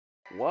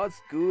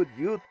What's good,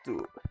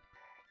 YouTube?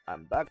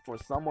 I'm back for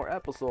some more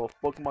episode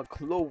of Pokemon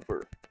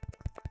Clover.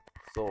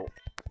 So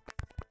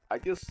I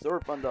just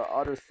surf on the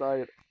other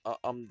side.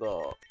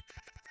 The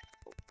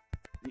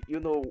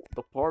you know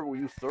the part where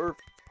you surf.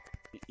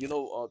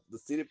 The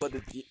city by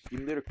the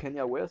gym leader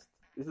Kenya West.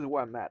 This is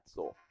where I'm at.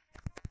 So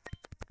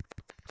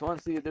trying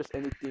to see if there's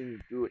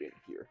anything good in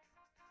here.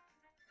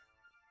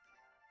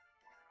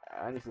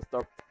 I need to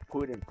start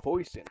putting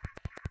poison,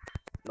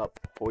 not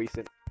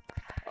poison.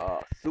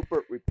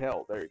 Super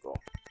repel. There you go.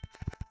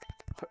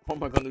 What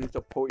am I gonna use the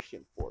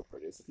potion for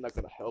this? It's not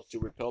gonna help to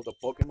repel the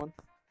Pokemon.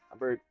 I'm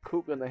very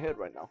cooked in the head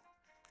right now.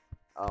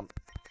 Um,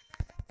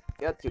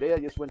 yeah, today I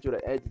just went to the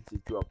agency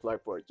to apply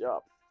for a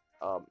job.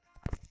 Um,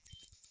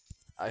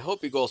 I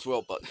hope it goes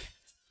well, but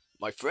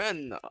my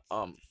friend,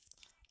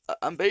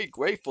 I'm very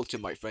grateful to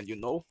my friend,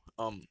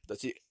 that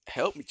he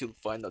helped me to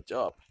find a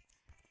job.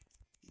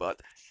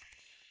 But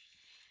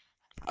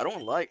I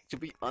don't like, to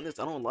be honest,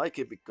 I don't like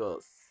it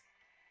because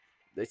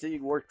they say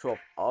you work 12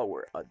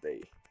 hours a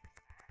day.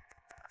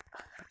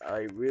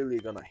 I really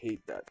gonna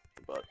hate that,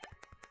 but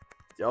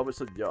job is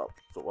a job,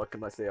 so what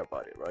can I say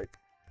about it, right?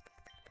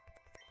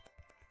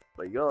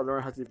 But you gotta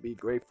learn how to be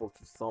grateful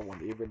to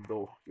someone, even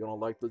though you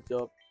don't like the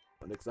job.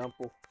 An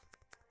example,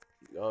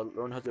 you gotta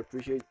learn how to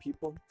appreciate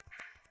people.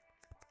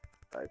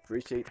 I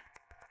appreciate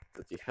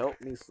that you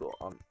helped me, so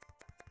I'm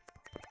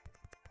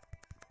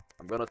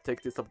gonna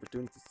take this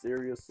opportunity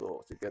serious,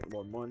 so to get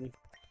more money.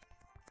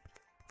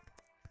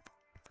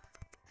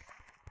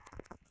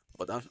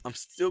 But I'm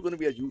still gonna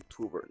be a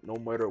YouTuber, no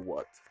matter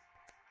what.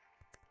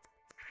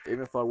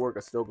 Even if I work,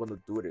 I'm still gonna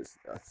do this.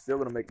 I'm still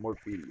gonna make more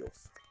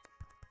videos.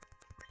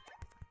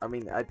 I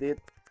mean, I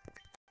did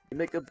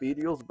make a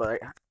videos, but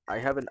I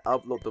haven't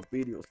uploaded the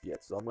videos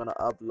yet, so I'm gonna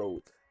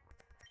upload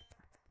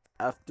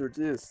after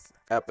this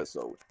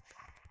episode.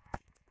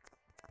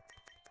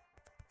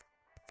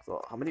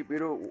 So how many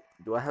video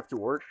do I have to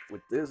work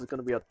with this? It's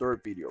gonna be a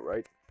third video,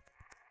 right?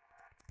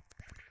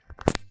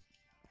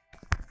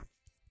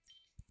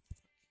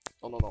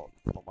 Oh no,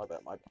 my bad.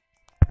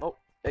 No,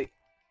 hey,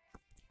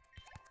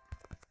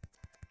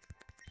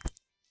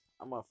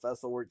 I'm gonna fast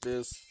forward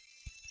this.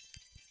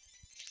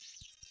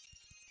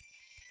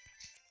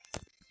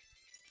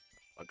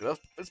 Okay,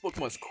 this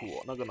Pokemon is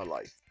cool. I'm not gonna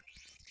lie.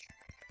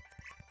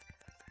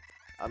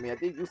 I mean, I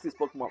did use this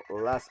Pokemon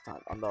last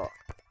time on the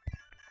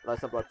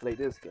last time I played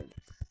this game.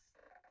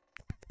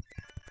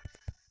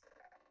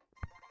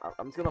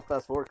 I'm just gonna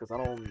fast forward because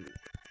I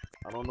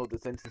don't know if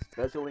there's anything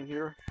special in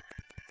here.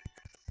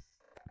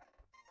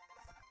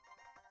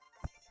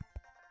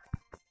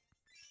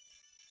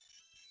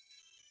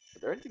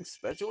 Is there anything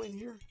special in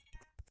here?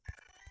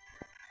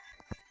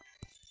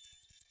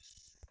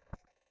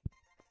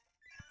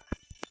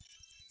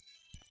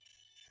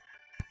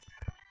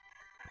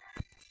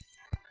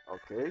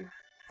 Okay.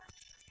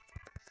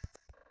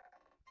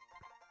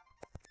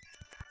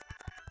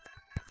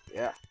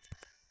 Yeah.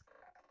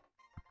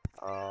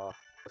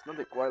 It's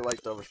not quite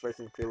like the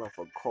refreshing feeling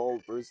for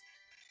cold burst.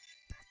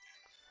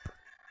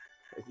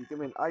 If you give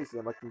me an ice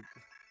I can.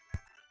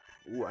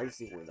 Ooh,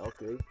 icy wind.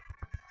 Okay.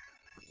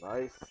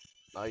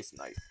 Nice,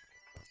 nice.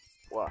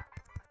 Wow.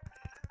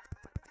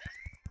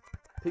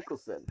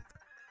 Pickleson.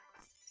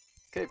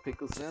 Okay,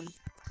 Pickleson.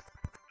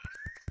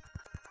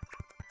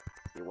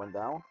 He went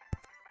down.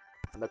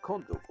 And the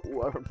Konduk.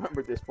 Ooh, I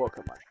remember this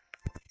Pokemon.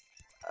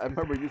 I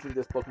remember using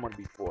this Pokemon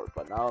before,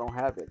 but now I don't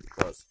have it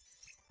because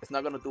it's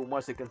not gonna do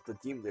much against the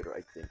gym leader,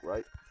 I think,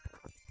 right?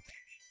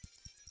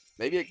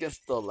 Maybe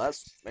against the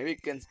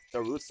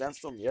Root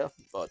Sandstorm, yeah,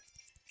 but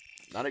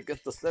not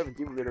against the 7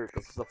 gym leader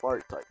because it's a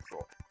fire type,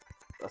 so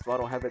that's why I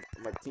don't have it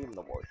in my team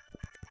no more.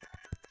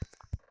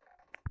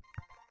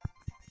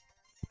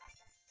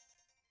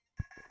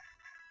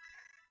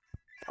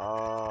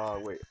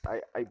 Wait,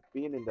 I've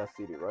been in that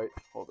city, right?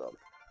 Hold up.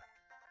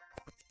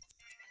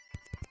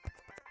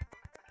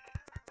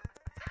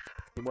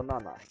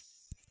 Himonana.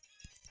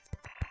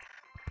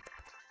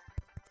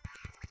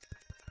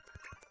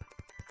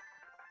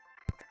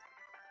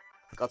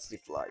 Gutsy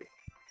Fly.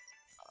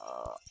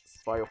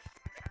 Spire.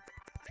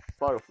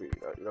 Spirofree.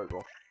 There you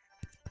go.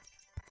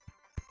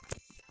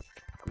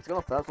 I'm just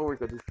gonna fast forward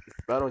because this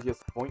battle is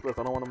just pointless.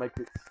 I don't want to make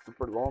it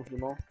super long.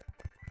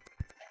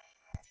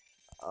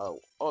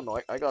 Oh no,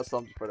 I got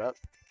something for that.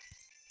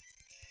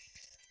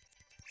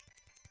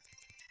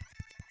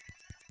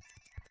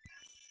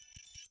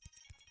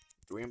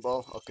 Dream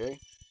Ball, okay.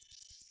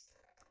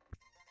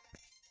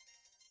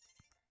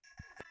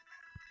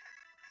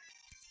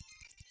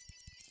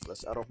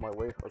 Let's out of my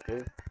way,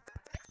 okay.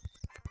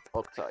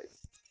 Octite.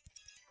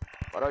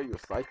 What are you,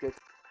 Psychic?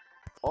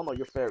 Oh no,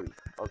 you're Fairy.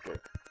 Okay.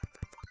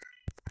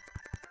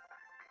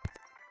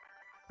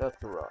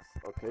 Tetras,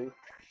 okay.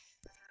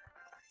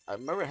 I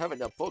remember having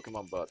that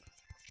Pokemon, but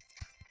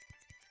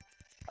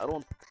I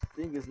don't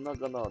think it's not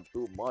gonna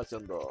do much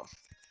on the.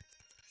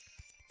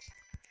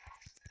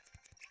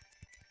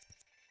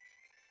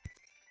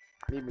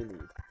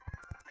 Mimini.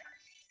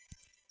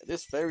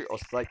 This Fairy or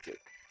Psychic?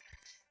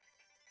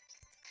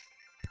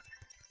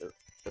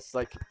 The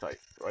Psychic type,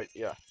 right?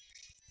 Yeah.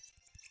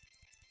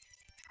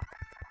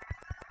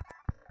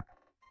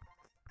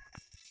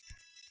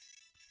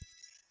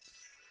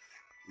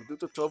 do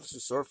the trophies to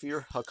surf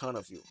here? How kind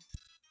of you?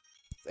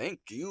 Thank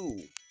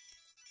you.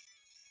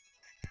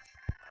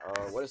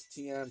 What is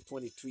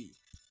TM23?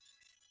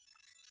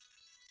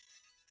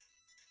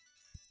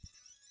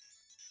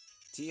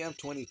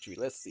 TM23,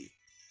 let's see.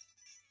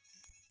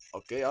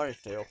 Okay, Iron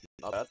Tail,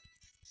 not bad.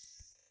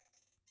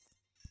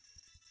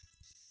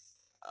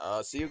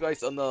 See you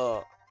guys on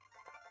the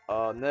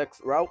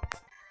next route.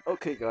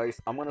 Okay, guys,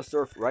 I'm gonna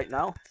surf right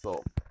now.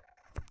 So,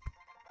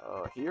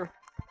 here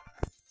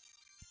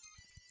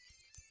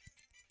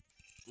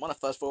I'm gonna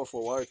fast forward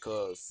for a while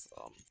because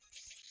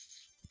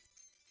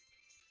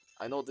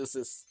I know this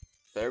is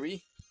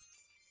fairy,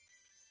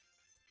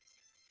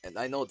 and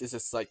I know this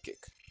is psychic.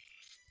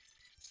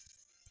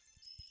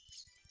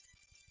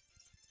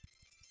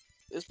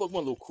 This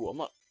Pokemon look cool. I'm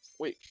not.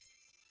 Wait,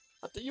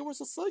 I thought you was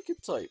a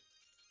psychic type.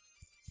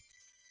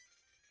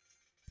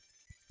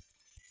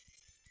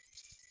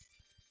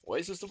 Why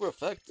is it super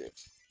effective?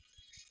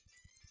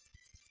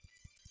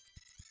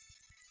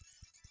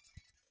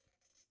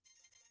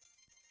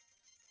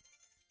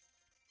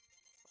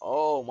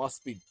 Oh,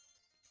 must be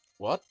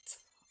what?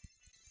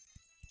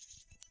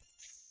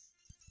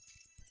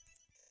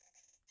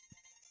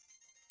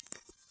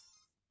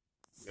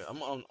 Yeah,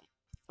 I'm on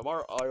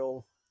Amar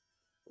Isle.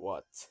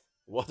 What?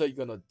 What are you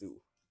gonna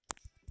do?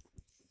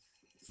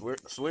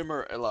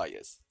 Swimmer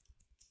Elias.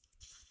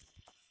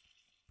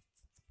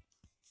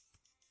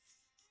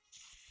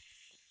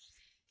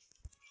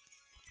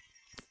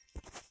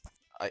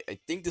 I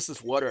think this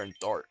is water and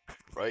dark,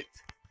 right?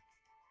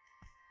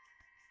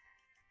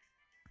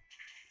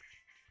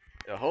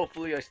 Yeah,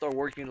 hopefully I start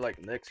working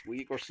like next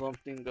week or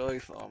something,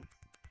 guys.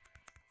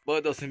 But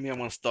it doesn't mean I'm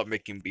gonna stop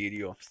making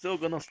video. Still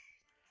gonna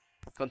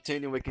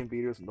continue making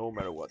videos no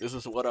matter what. This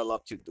is what I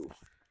love to do.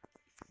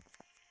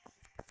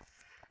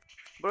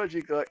 But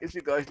if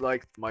you guys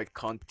like my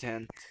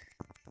content,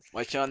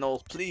 my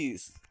channel,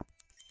 please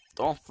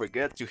don't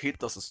forget to hit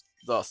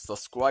the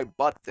subscribe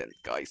button,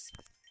 guys.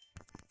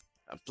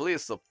 And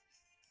please,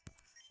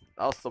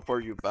 I'll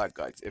support you back,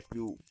 guys. If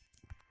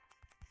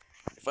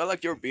I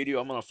like your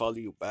video, I'm gonna follow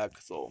you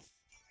back. So,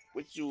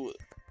 which you,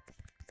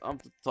 I'm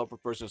the type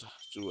of person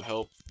to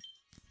help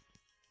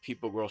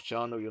people grow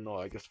channel. You know,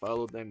 I just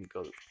follow them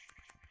because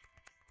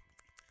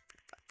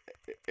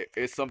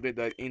it's something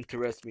that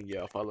interests me.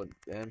 Yeah, I follow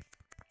them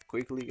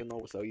quickly. You know,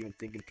 without even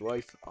thinking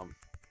twice.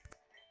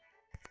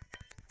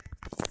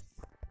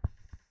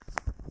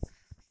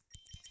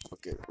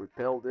 Okay,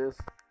 repel this.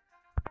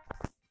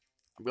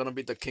 I'm gonna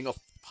be the king of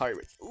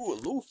pirates. Ooh,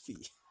 Luffy.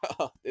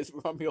 This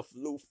reminds me of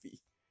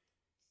Luffy.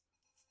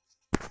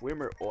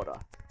 Swimmer Oda.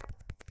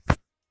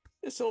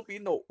 This will be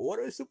no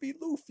Oda. This will be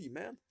Luffy,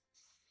 man.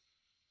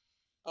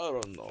 I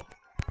don't know.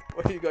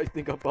 What do you guys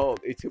think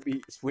about it to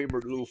be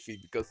Swimmer Luffy?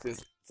 Because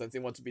since he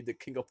wants to be the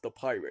king of the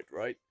pirate,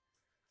 right?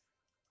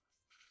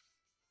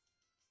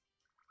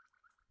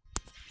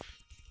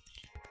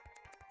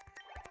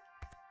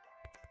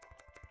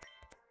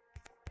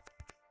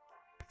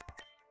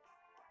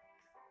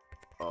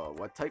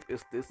 What type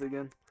is this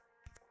again?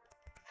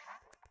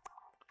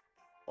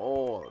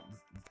 Oh,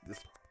 this.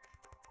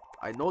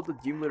 I know the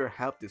gym leader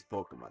have this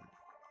Pokemon,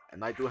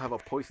 and I do have a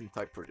poison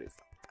type for this.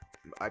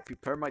 I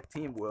prepare my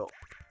team well.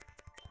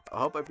 I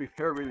hope I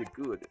prepare really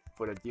good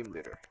for the gym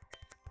leader.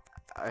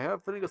 I have a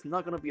feeling it's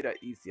not gonna be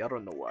that easy. I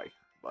don't know why,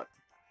 but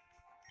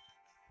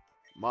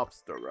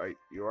mobster, right?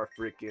 You are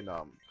freaking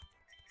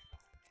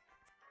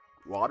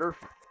water.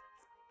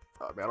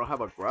 I mean, I don't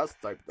have a grass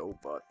type though,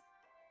 but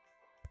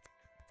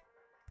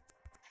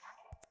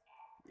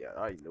yeah,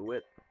 I knew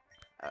it.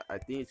 I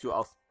think it's you.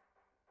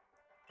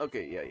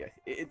 Okay, yeah.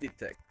 It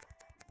detect.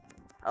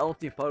 I don't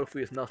think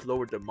Firefree is not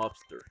slower than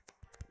mobster.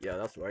 Yeah,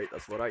 that's right.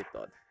 That's what I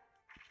thought.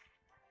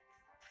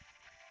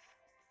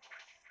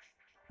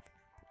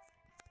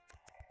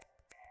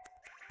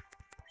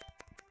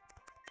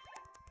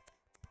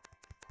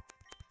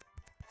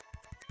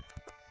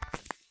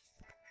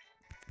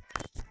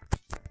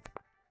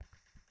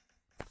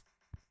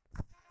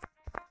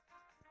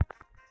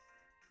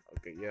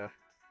 Okay, yeah.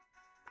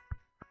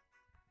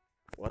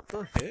 What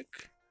the heck?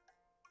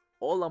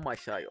 Hola, my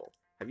child.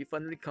 Have you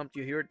finally come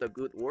to hear the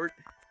good word?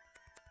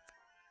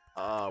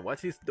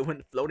 What's he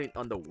doing floating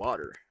on the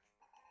water?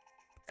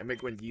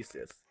 Immigrant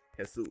Jesus.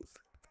 Jesus.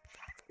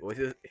 Well,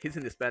 he's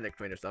in Hispanic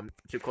trainer, so I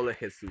should call it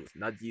Jesus,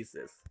 not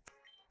Jesus.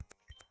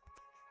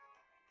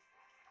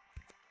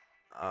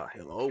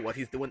 Hello? What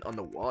he's doing on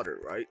the water,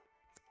 right?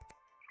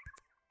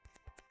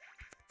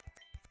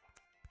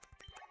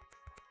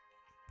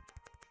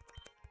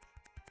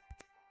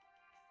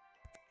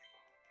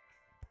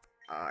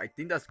 I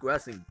think that's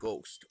grass and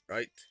ghost,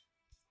 right?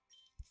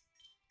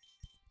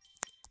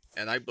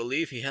 And I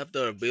believe he have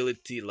the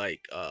ability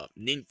like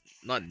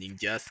not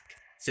ninjas,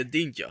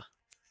 Sedinja,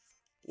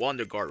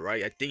 Wonder Guard,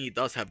 right? I think he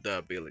does have the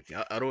ability.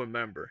 I don't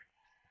remember.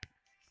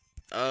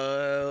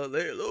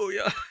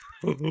 Hallelujah.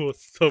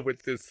 What's up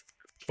with this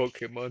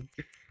Pokemon?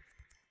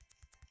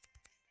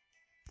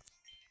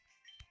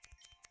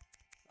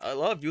 I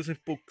love using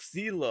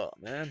Puxila,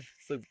 man.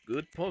 It's a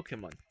good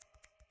Pokemon.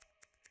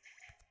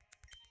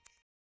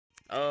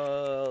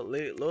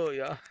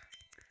 Hallelujah.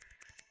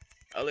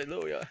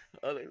 Hallelujah.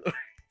 Hallelujah.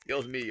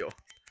 Dios mío.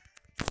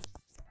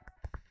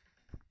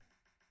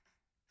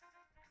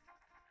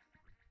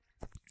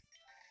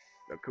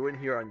 The current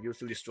here are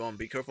unusually strong.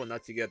 Be careful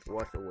not to get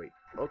washed away.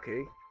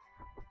 Okay.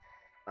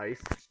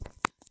 Nice.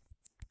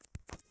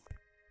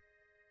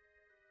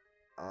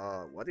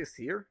 What is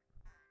here?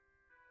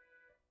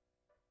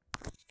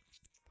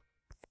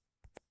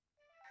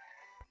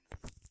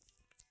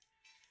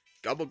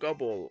 Gobble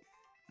gobble,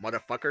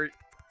 motherfucker.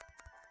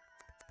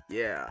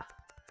 Yeah.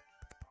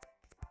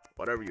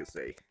 Whatever you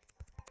say.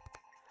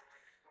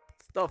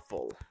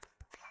 Stuffle.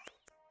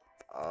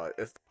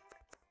 It's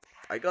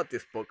I got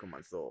this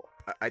Pokemon, so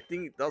I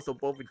think it does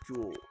evolve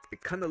into.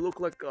 It kind of look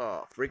like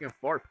a freaking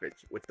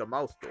Farfetch with the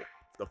mouse though.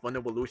 The fun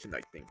evolution,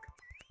 I think.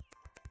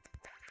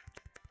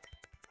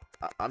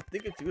 I'm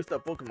thinking to use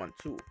that Pokemon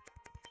too.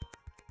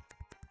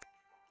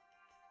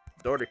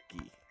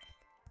 Dorky.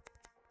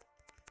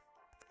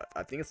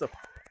 I think it's a.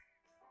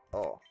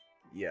 Oh,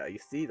 yeah. You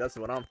see, that's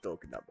what I'm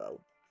talking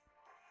about.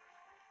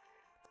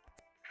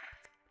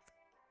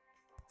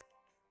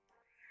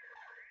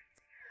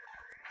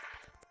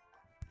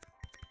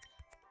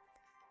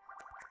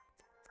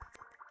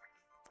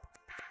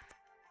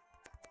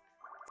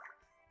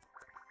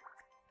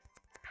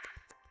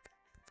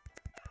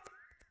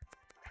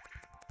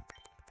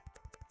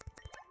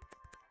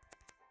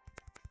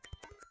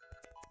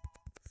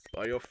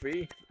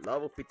 Biofree,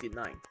 level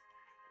 59.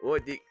 Oh,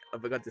 I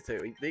forgot to say,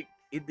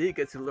 it did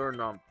get to learn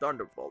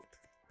Thunderbolt.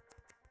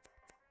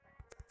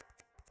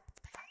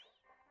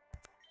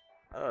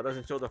 It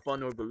doesn't show the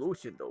fun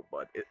evolution though,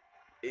 but it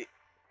it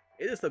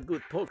is a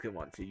good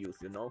Pokemon to use,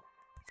 you know.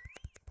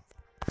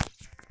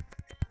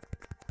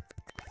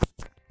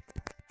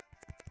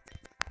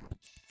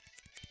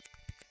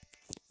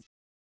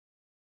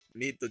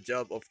 Need the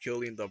job of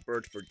killing the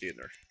bird for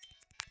dinner.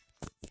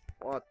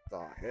 What the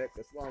heck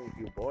is wrong with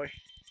you, boy?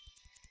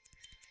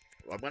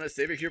 Well, I'm gonna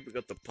save it here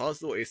because the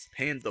puzzle is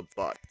pain in the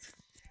butt.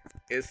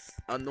 It's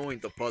annoying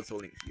the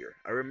puzzling here.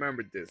 I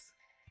remember this.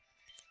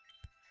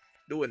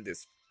 Doing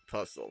this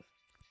puzzle.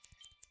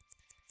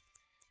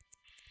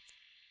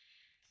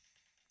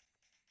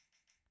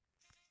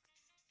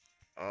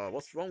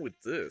 What's wrong with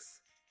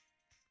this?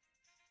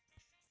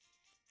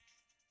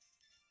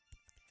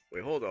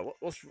 Wait, hold on.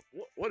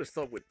 What is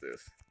up with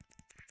this?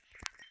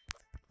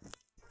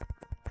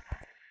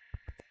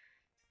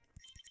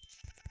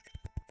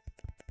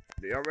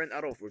 They are ran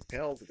out of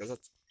repel because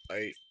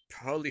I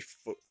probably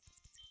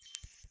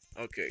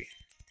okay.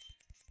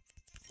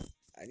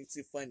 I need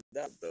to find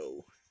that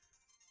though.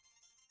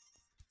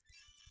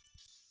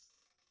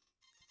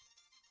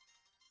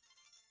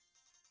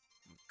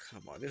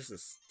 Come on, this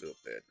is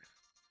stupid.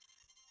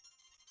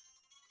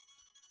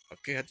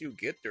 Okay, how do you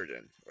get there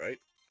then, right?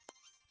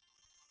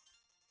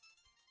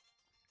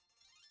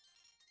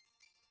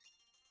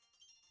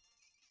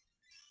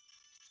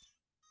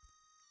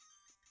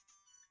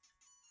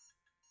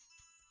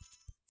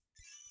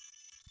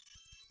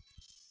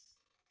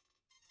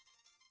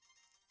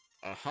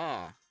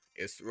 Uh-huh.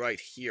 It's right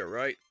here,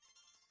 right?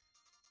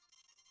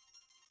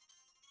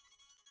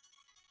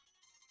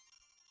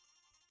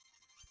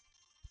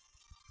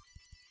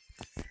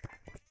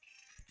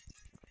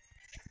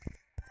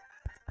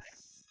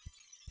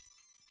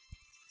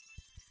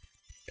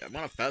 Yeah, I'm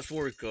gonna fast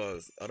forward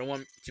because I don't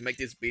want to make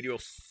this video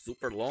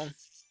super long.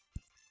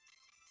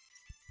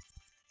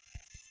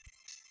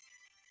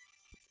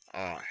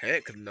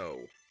 Heck no.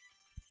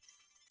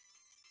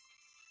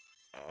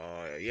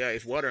 Yeah,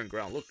 it's water and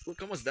ground. Look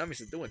how much damage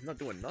it's doing. It's not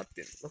doing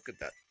nothing. Look at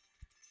that.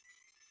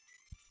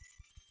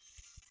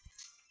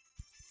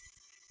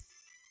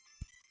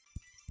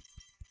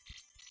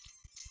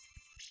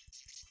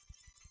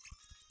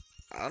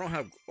 I don't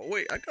have. Oh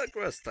wait, I got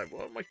grass type.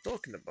 What am I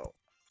talking about?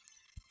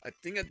 I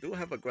think I do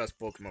have a grass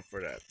Pokemon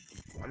for that.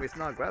 I mean, it's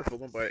not a grass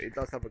Pokemon, but it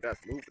does have a grass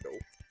move though.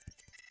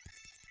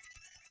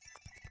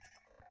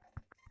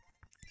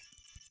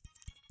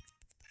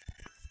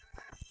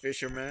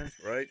 Fisherman,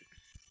 right?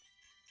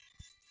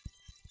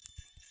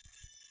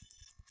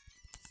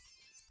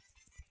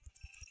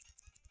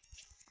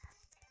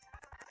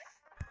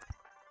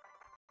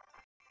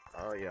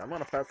 Oh yeah, I'm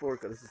gonna fast forward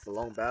because this is a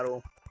long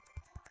battle.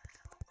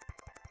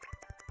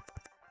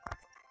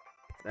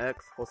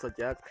 Next, Hosa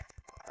Jack.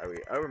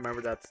 I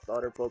remember that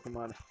starter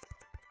Pokemon.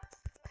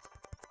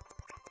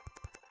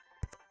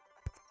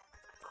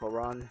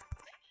 Koran.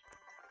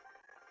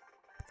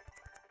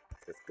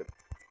 It's good.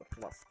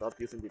 Come on, stop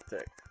using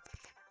Detect.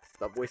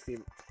 Stop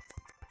wasting.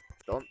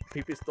 Don't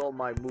PP stole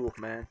my move,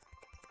 man.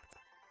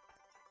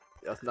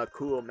 That's not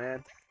cool,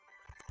 man.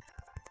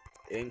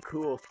 Ain't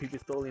cool PP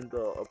stealing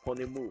the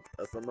opponent move.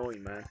 That's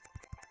annoying, man.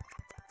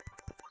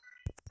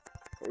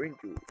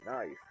 Ringu,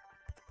 nice.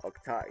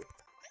 Octai.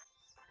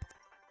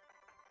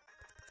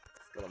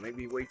 It's gonna make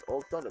me waste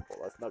all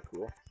Thunderbolt. That's not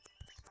cool.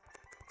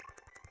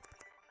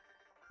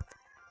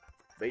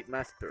 Bait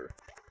Master.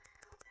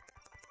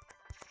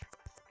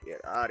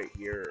 Get out of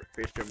here,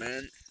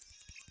 Fisherman.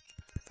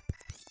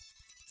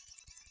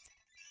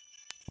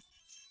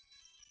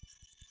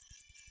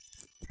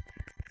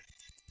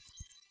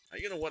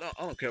 You know what? I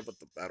don't care about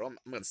the battle.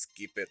 I'm gonna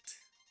skip it.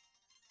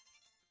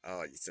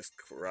 Oh, Jesus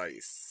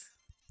Christ.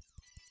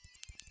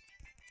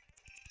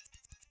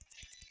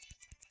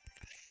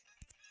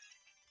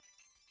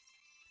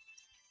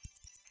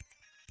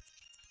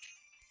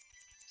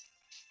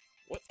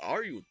 What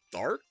are you,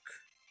 dark?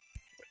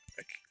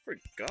 I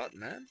forgot,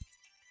 man.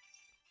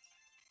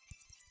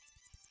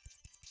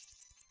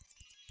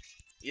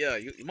 Yeah,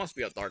 you must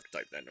be a dark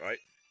type then, right?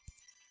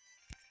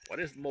 What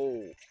is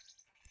Mo?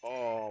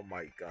 Oh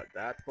my god,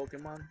 that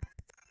Pokemon?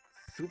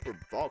 Super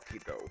bulky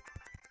though.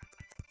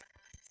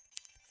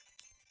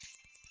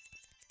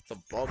 It's a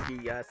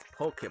bulky ass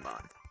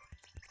Pokemon.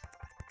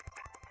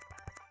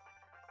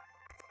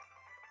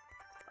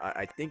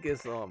 I think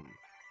it's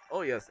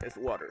oh yes, it's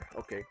water.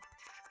 Okay.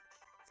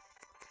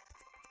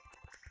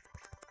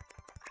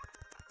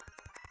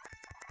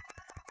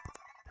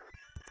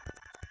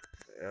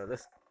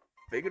 Let's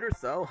figure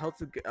this out how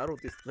to get out of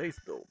this place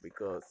though,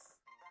 because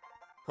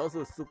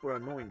puzzle is super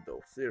annoying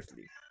though,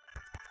 seriously.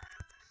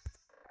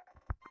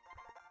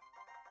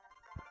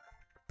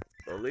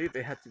 Believe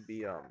it had to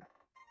be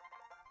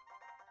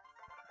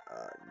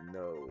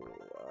no,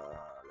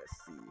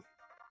 let's see.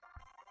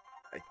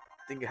 I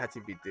think it had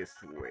to be this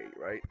way,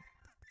 right?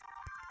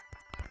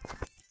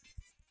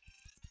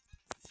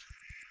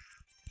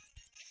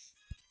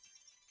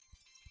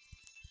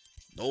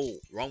 No,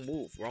 wrong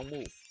move, wrong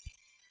move.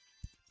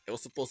 It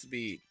was supposed to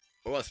be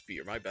Aura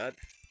Spear, my bad.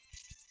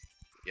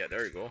 Yeah,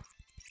 there you go.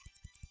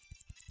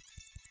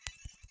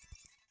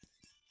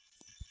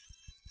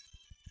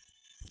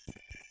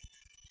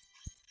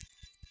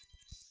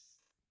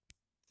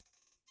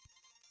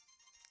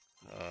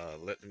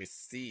 Let me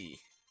see.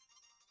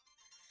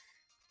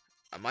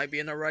 I might be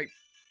in the right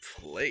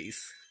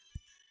place.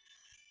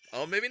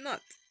 Oh, maybe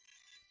not.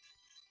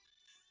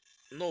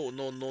 No,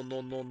 no, no,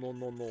 no, no, no,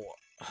 no, no.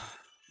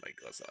 My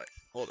God,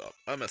 hold up.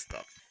 I messed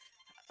up.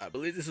 I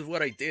believe this is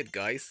what I did,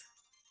 guys.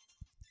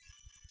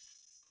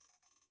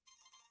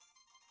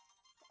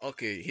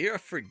 Okay, here I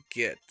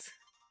forget.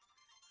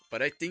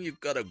 But I think you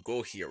gotta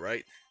go here,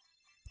 right?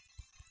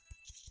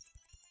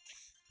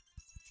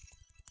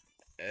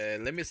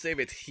 Let me save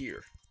it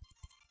here.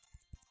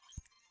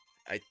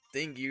 I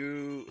think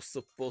you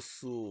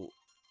supposed to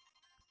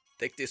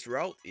take this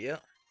route. Yeah.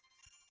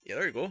 Yeah,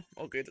 there you go.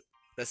 Okay,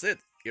 that's it.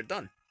 You're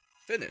done.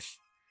 Finish.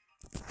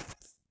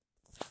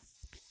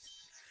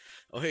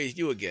 Oh, hey, it's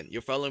you again.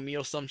 You're following me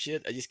or some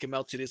shit? I just came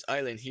out to this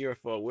island here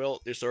for a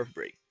well-deserved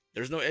break.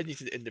 There's no ending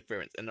to the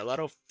interference, and a lot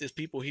of these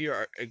people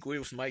here agree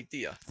with my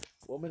idea.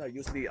 Women are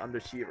usually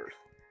underachievers.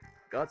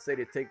 God said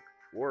it take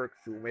work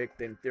to make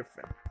them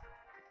different.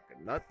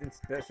 Nothing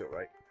special,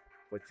 right?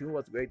 But Chun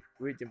was a great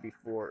region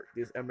before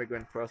this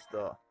immigrant crossed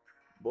the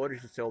border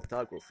to sell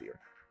tacos here.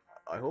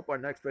 I hope our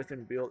next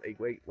president build a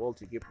great wall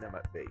to keep them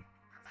at bay.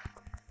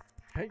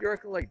 Hey, you're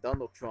acting like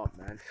Donald Trump,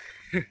 man.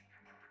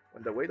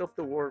 When the weight of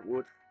the world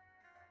would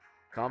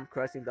come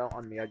crashing down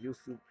on me, I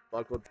used to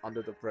buckle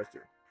under the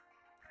pressure.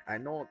 I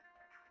know,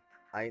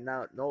 I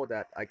now know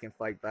that I can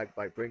fight back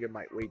by bringing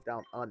my weight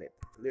down on it,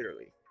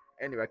 literally.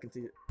 Anyway, I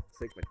continue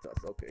segment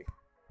toss. Okay.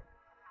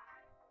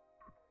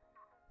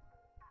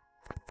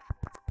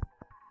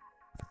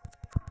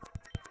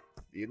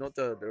 Do you know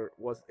that there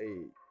was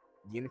a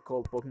gene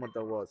called Pokemon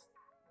that was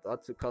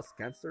thought to cause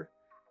cancer?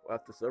 Well,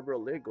 after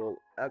several legal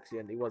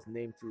action, it was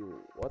named to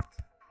what?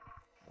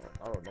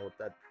 I don't know what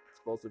that's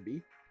supposed to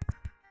be.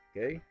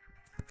 Okay.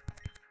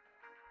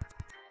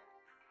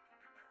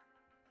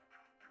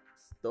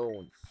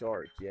 Stone,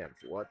 shard, gems.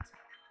 What?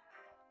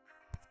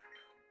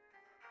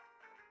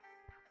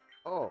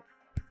 Oh,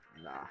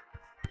 nah.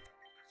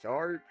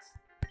 Shards?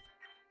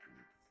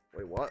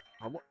 Wait, what?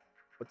 How much?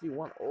 What do you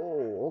want?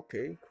 Oh,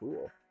 okay,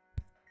 cool.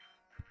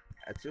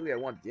 Actually, I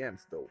want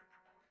gems though.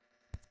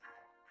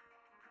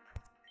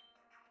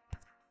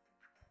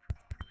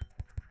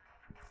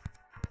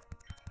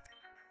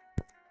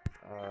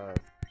 Uh,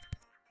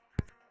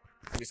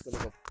 I'm just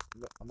gonna go.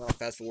 I'm gonna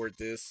fast forward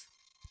this.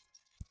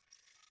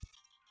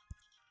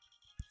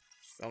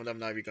 Some of them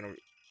not even gonna.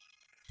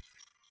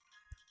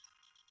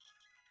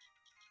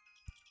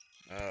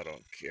 I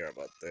don't care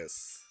about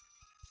this.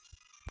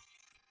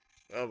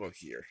 Over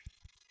here.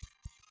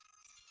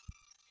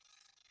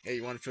 Hey,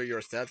 you want to show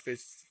your stat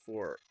face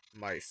for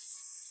my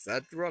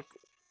Sadrock?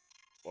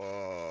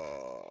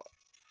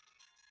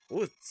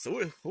 Who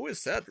is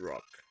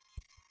Sadrock?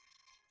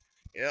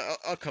 Yeah,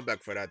 I'll come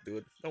back for that,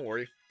 dude. Don't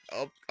worry.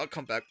 I'll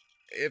come back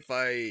if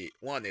I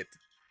want it.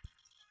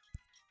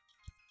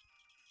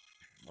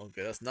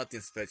 Okay, that's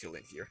nothing special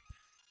in here.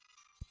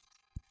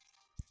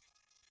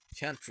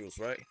 Chantrus,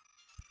 right?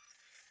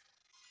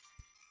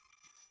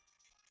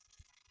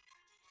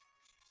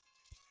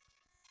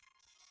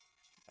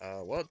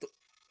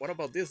 What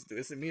about this, dude?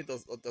 Is it me?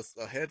 Does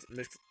the head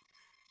makes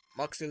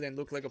Moxillian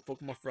look like a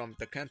Pokemon from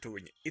the Kanto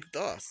region? It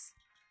does.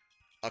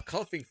 A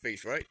coughing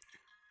face, right?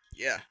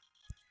 Yeah.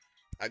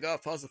 I got a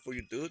puzzle for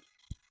you, dude.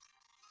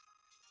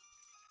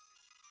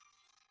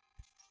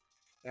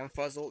 One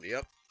puzzle,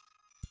 yep.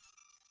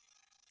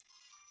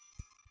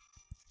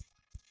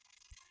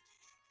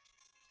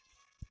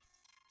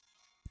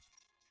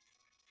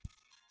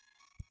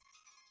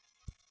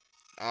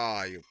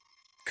 Ah, you.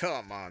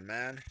 Come on,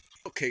 man.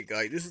 Okay,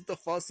 guys, this is the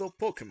fossil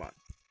Pokemon.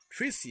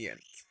 Tricient.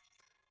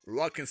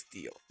 Rock and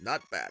Steel.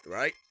 Not bad,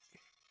 right?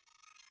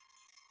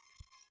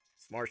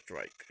 Smart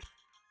Strike.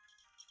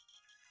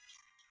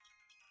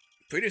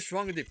 Pretty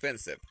strong and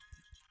defensive.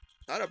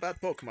 Not a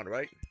bad Pokemon,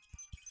 right?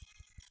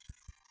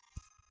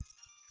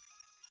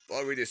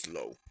 But really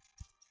slow.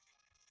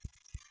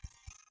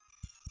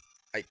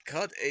 I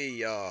caught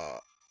a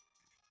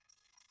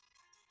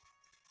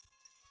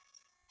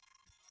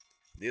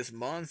this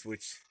month,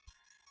 which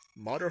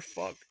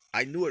motherfuck.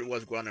 I knew it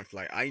was ground and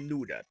fly. I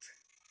knew that.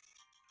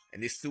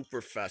 And it's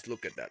super fast.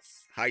 Look at that.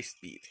 High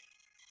speed.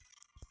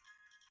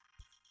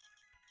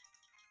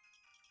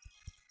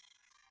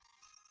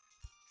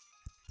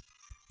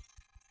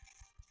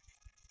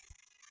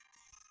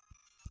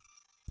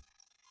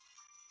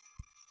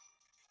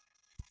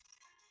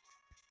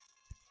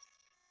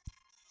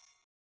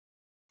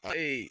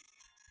 Hey,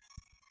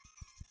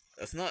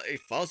 that's not a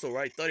fossil,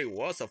 right? I thought it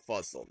was a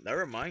fossil.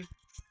 Never mind.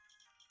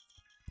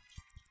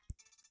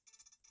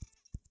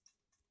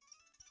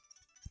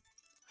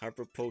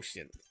 Hyper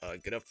Potion.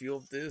 Get a few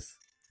of this.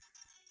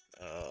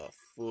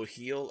 Full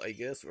heal, I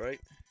guess, right?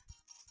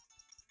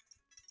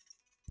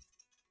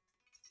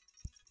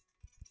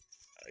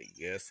 I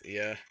guess,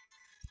 yeah.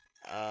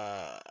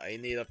 I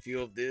need a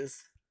few of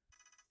this.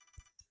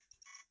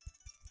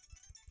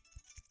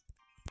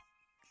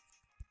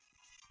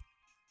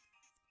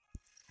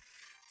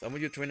 Some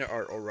of you trainer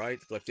are alright,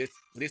 but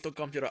please don't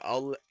come to the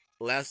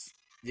Outlast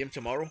gym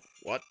tomorrow.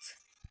 What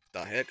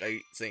the heck are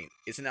you saying?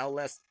 Isn't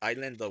Outlast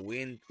Island the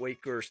Wind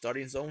Waker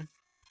starting zone?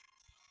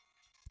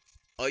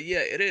 Oh yeah,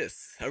 it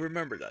is. I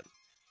remember that.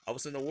 I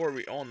was in the war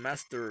with own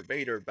Master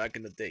Vader back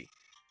in the day.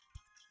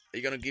 Are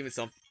you gonna give me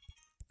some?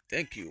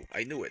 Thank you.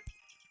 I knew it.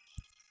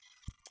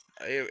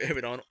 I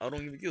don't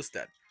even use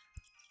that.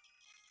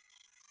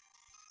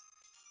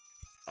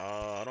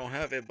 I don't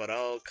have it, but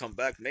I'll come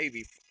back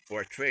maybe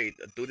for a trade.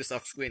 Do this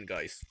off screen,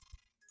 guys.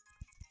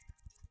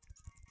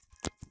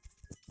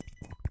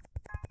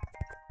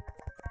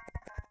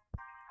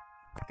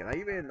 Can I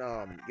even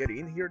get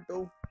in here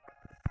though?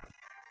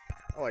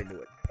 Oh, I knew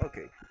it.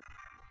 Okay,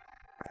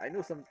 I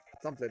knew something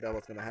like that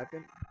was gonna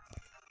happen.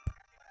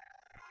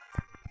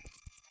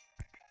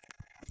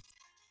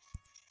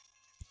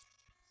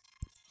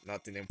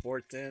 Nothing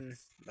important.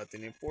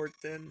 Nothing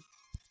important.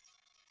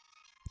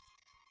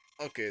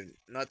 Okay,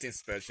 nothing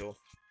special.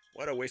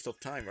 What a waste of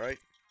time, right?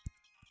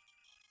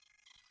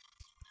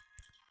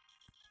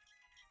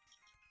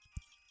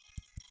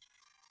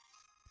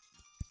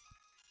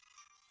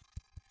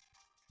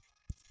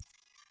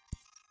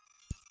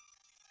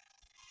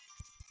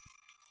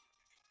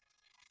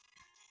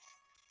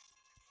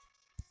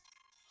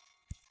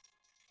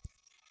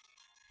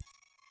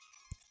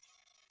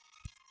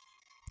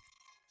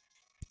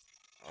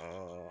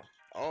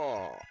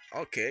 Oh,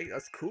 okay,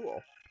 that's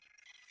cool.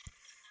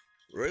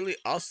 Really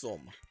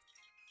awesome.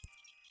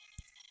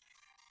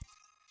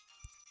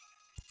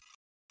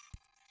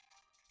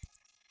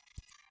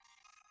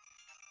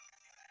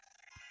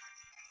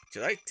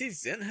 Should I teach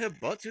Zen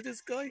headbutt to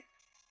this guy?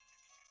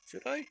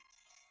 Should I?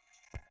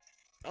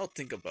 I'll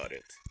think about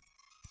it.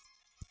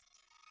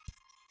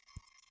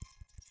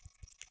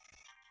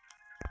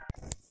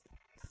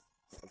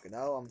 Okay,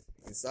 now I'm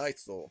inside,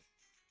 so.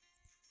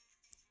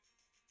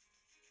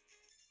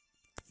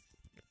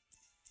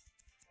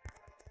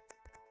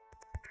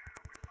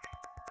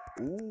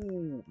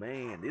 Ooh,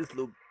 man, this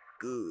look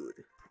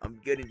good. I'm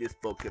getting this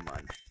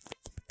Pokemon.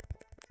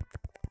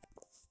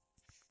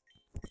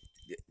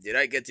 Did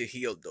I get to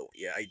heal though?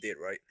 Yeah, I did,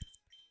 right?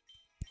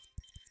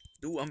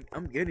 Dude,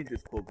 I'm getting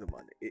this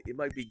Pokemon. It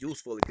might be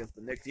useful against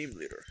the next gym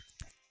leader.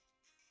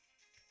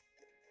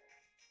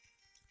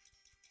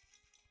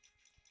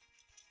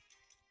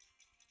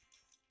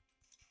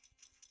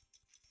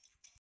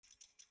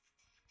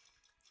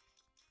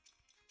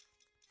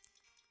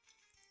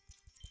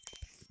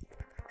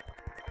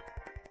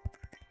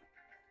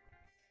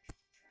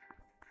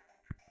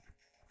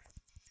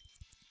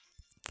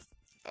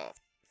 Uh,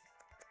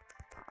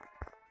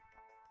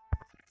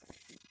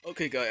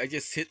 okay, guys, I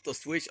just hit the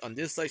switch on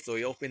this side, so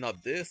we open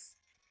up this.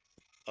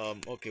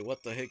 Okay,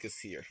 what the heck is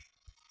here?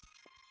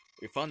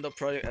 We found the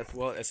project as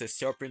well as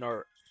sharpen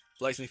our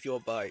blacksmith fuel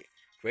by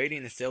creating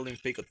and selling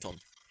Pikaton.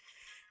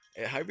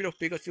 A hybrid of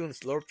Pikachu and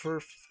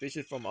Slurper,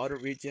 species from other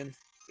region.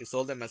 We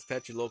sold them as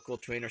pets to local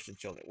trainers and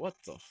children. What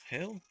the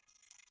hell?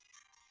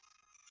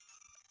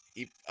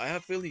 If I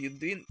have a feeling you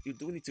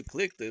do need to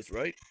click this,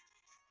 right?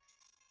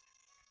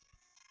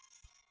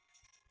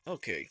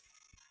 Okay.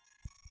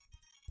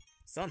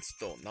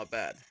 Sunstone, not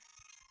bad.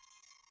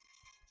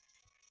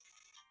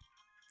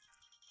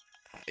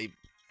 I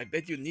I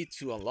bet you need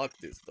to unlock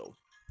this though.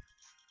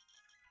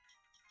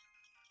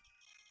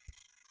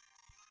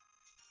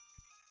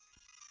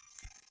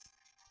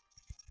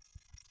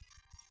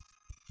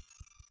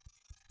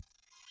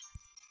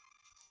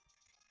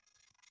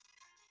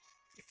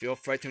 You feel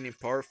frightening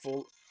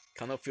powerful,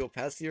 cannot feel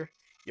past here.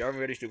 You aren't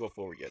ready to go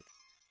forward yet.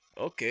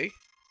 Okay.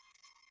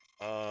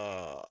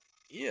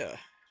 Yeah.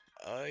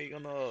 I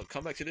gonna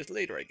come back to this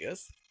later, I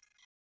guess.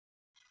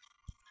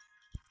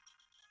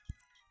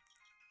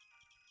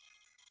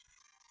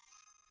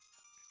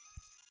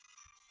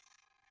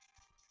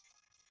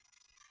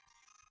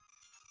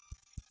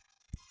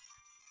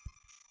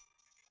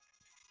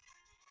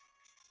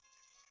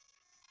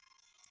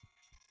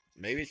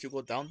 Maybe it should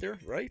go down there,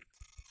 right?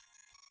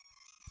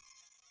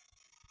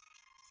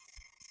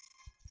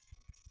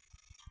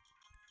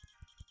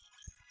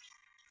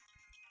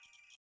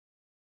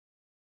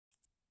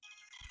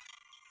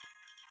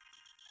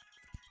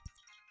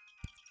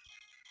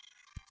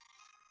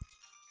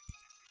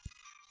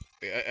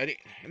 Wait,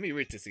 let me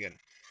read this again.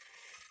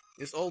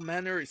 This old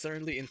manor is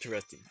certainly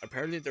interesting.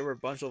 Apparently there were a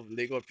bunch of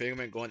legal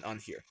payment going on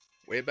here,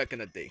 way back in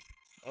the day.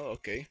 Oh,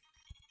 okay.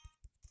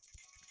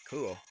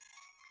 Cool.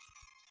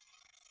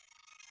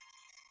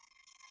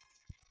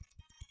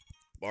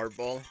 Bar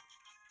ball.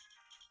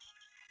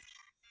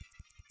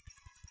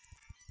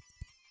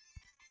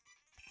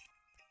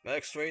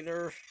 Max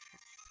trainer.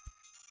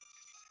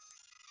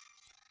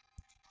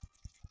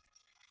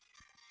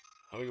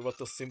 I don't know what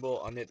the symbol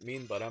on it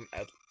mean, but I'm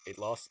at a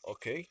loss.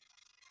 Okay.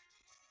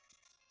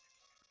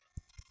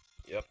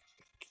 Yep.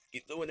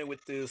 Keep doing it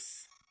with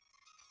this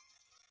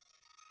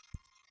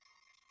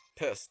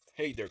pest.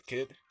 Hey there,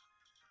 kid.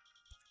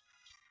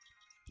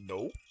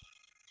 No.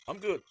 I'm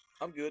good.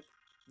 I'm good.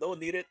 Don't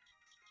need it.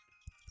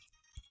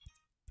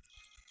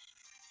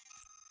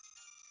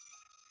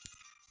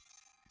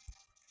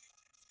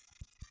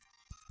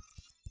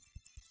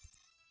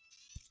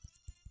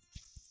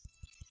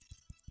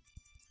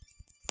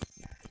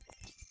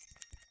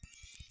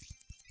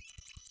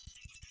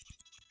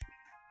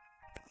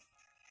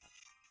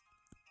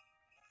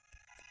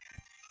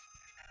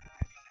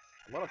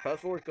 I'm gonna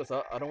fast forward because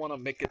I don't want to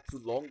make it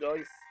too long,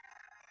 guys.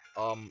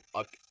 I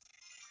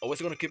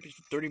was gonna keep it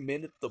to 30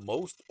 minutes the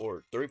most,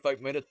 or 35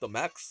 minutes the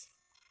max.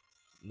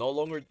 No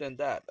longer than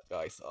that,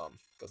 guys.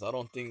 Because I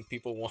don't think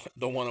people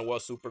don't want to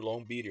watch super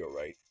long video,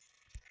 right?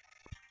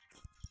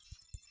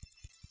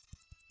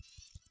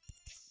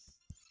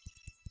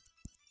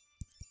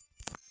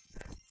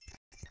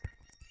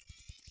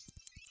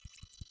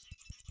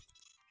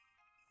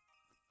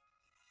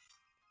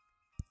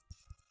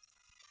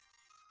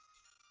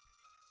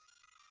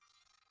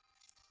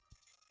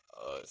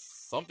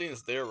 Something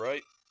is there,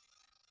 right?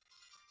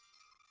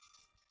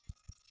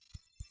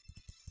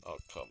 Oh,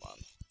 come on.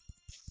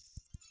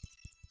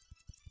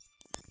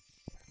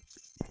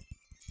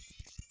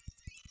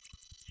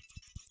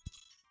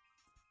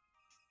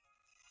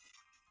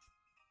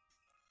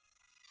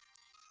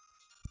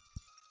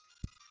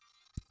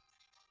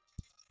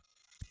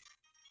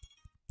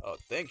 Oh,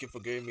 thank you for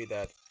giving me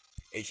that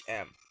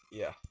HM.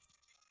 Yeah.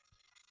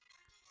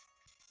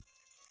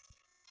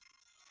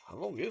 How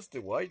long is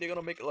it? Why they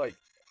gonna make it like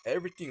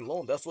everything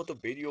long? That's what the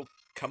video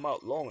come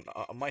out long.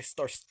 I might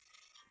start.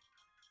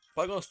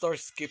 Probably gonna start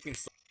skipping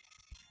some.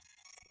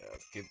 Yeah,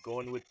 let's keep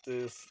going with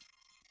this.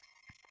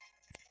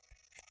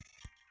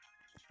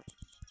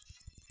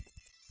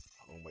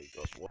 Oh my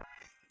gosh, what?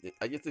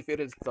 I just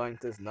defeated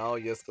scientist. Now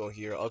just go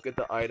here. I'll get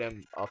the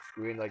item off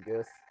screen like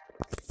this.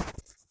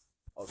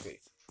 Okay.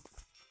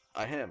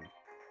 I am.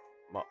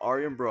 My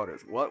Aryan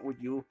brothers. What would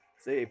you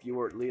say if you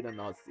were leading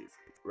Nazis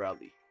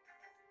rally?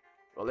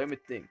 Well, let me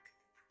think.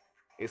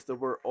 It's the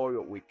word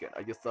oil weekend.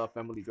 I just saw a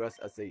family dressed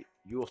as a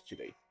Jews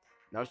today.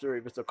 Not sure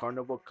if it's a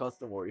carnival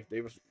custom or if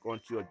they were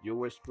going to a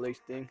Jewish place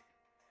thing.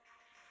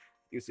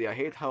 You see, I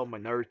hate how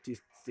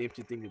minorities seem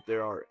to think that they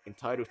are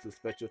entitled to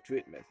special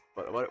treatment.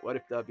 But what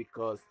if that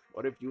because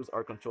what if Jews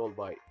are controlled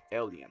by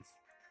aliens?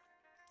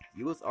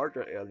 Jews are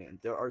the alien.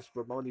 There are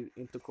promoting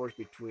intercourse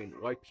between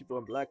white people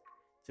and black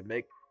to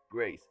make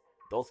race.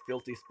 Those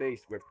filthy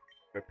space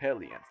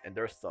repellents and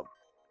their sub.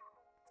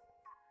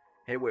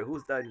 Hey, wait,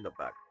 who's that in the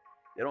back?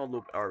 They don't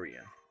look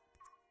Aryan.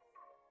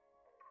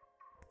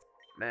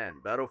 Man,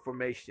 battle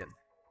formation.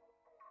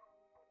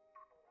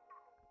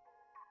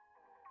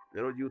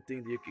 Little you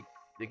think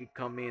they could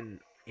come in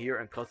here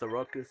and cause a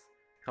ruckus?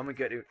 Come and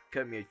get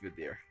me if you're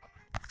there.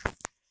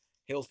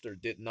 Hilster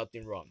did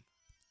nothing wrong.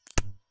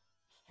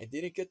 I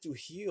didn't get to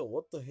heal.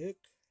 What the heck?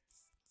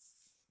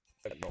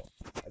 No,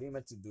 I didn't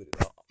meant to do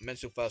this. I meant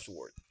to fast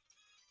forward.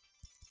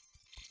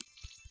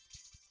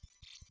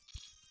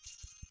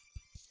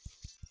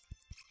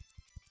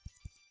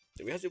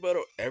 Do we have to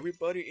battle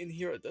everybody in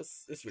here?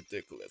 That's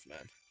ridiculous,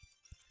 man.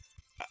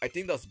 I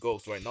think that's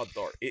ghost, right? Not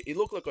dark. It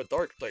looked like a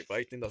dark type, but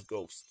I think that's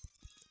ghost.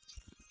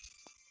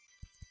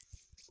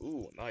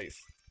 Ooh,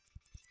 nice.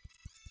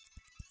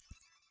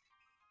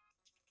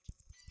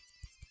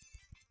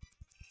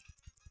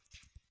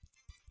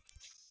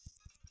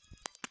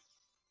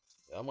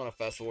 Yeah, I'm gonna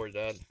fast forward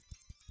that.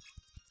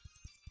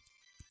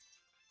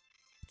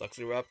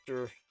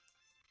 Raptor.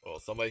 Oh,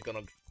 somebody's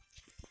gonna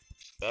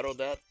battle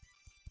that.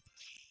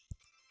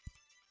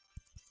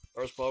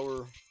 Earth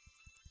power.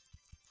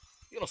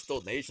 You gonna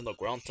Stone Age on the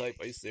ground type?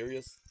 Are you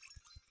serious?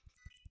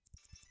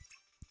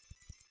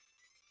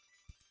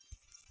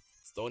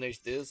 Stone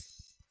Age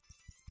this?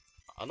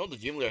 I know the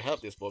gym leader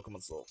have this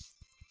Pokemon, so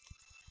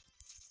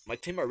my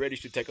team are ready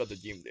to take out the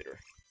gym leader.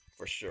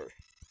 for sure.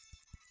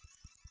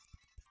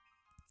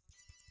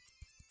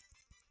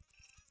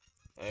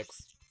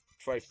 Next,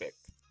 tripec.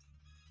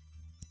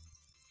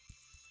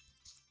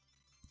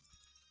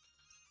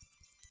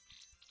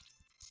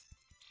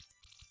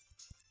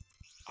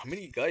 How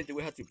many guys do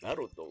we have to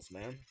battle those,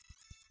 man?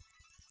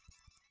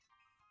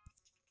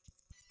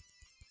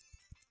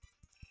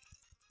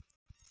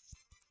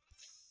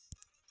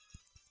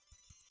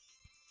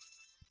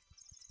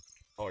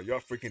 Oh, you're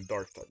a freaking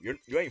dark type.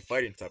 You ain't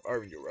fighting type,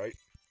 aren't you, right?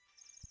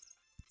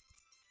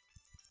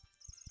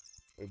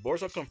 We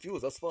both are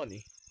confused, that's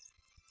funny.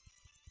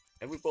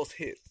 And we both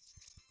hit.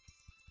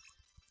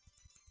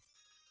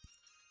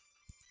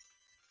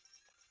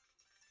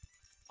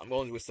 I'm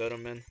going with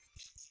settlement.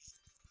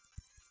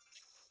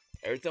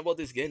 Everything about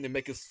this game, they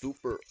make it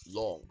super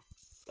long.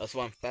 That's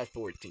why I'm fast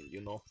forwarding,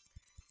 you know?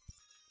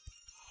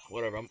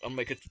 Whatever, I'm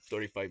making it to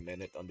 35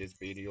 minutes on this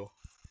video.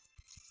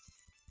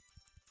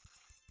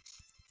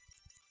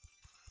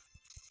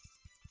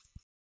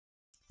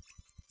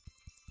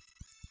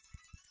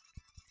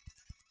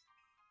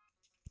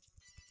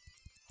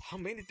 How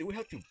many do we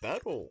have to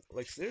battle?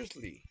 Like,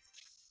 seriously.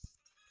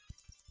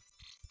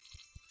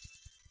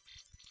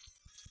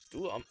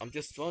 Dude, I'm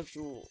just trying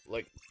to,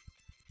 like,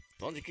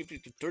 trying to keep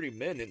it to 30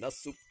 minutes. Not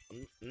super,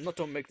 I'm not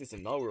trying to make this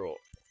an hour. Or,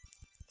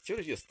 should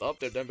have just stopped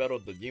there, then battle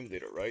the gym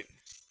leader, right?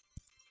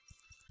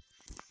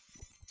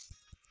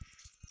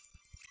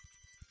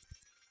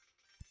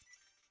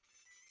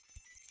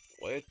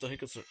 Wait, the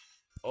heck is...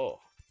 Oh,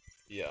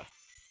 yeah.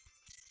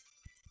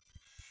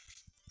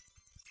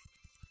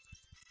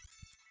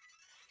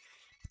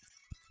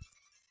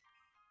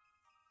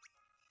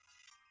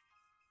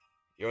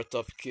 You're a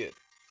tough kid.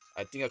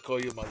 I think I call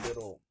you my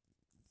little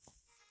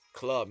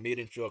club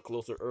meeting to a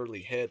closer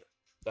early. Head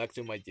back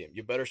to my gym.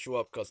 You better show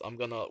up, cause I'm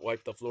gonna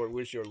wipe the floor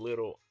with your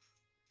little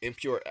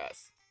impure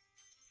ass.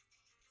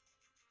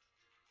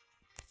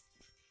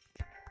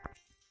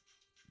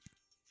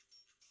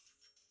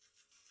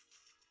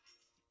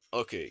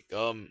 Okay,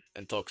 come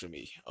and talk to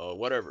me.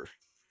 Whatever.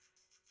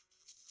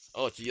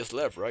 Oh, she just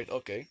left, right?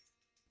 Okay.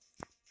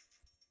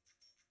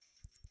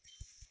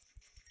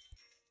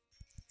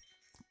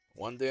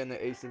 One day in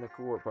the AC in the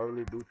core,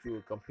 probably due to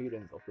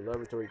incompetence of the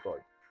laboratory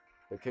guard.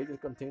 The cages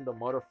contained the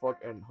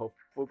motherfucker and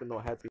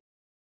Hofukuno happy.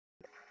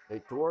 They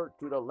tore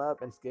to the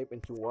lab and escaped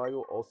into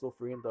Wayo, also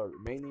freeing the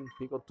remaining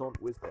Picoton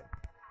wisdom.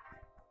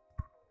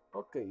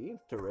 Okay,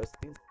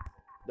 interesting.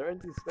 There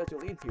ain't anything special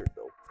in here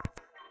though.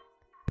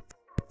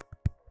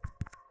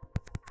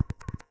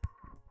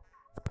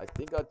 I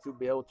think I should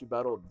be able to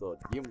battle the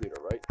gym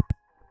leader, right?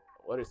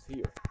 What is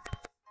here?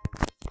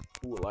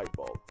 Ooh, light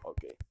bulb.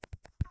 Okay.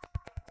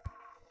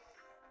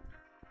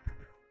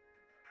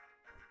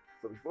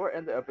 So before I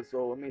end the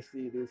episode, let me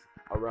see this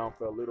around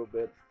for a little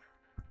bit.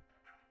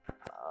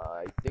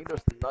 I think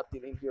there's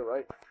nothing in here,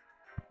 right?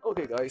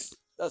 Okay, guys,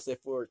 that's it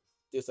for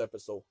this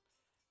episode.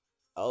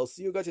 I'll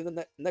see you guys in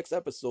the next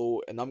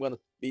episode, and I'm gonna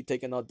be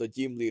taking out the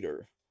gym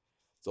leader.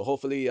 So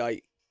hopefully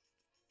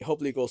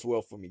it goes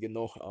well for me.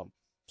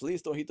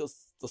 Please don't hit the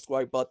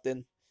subscribe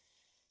button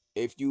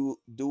if you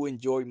do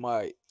enjoy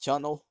my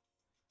channel.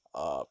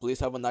 Please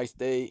have a nice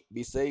day.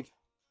 Be safe.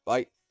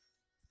 Bye.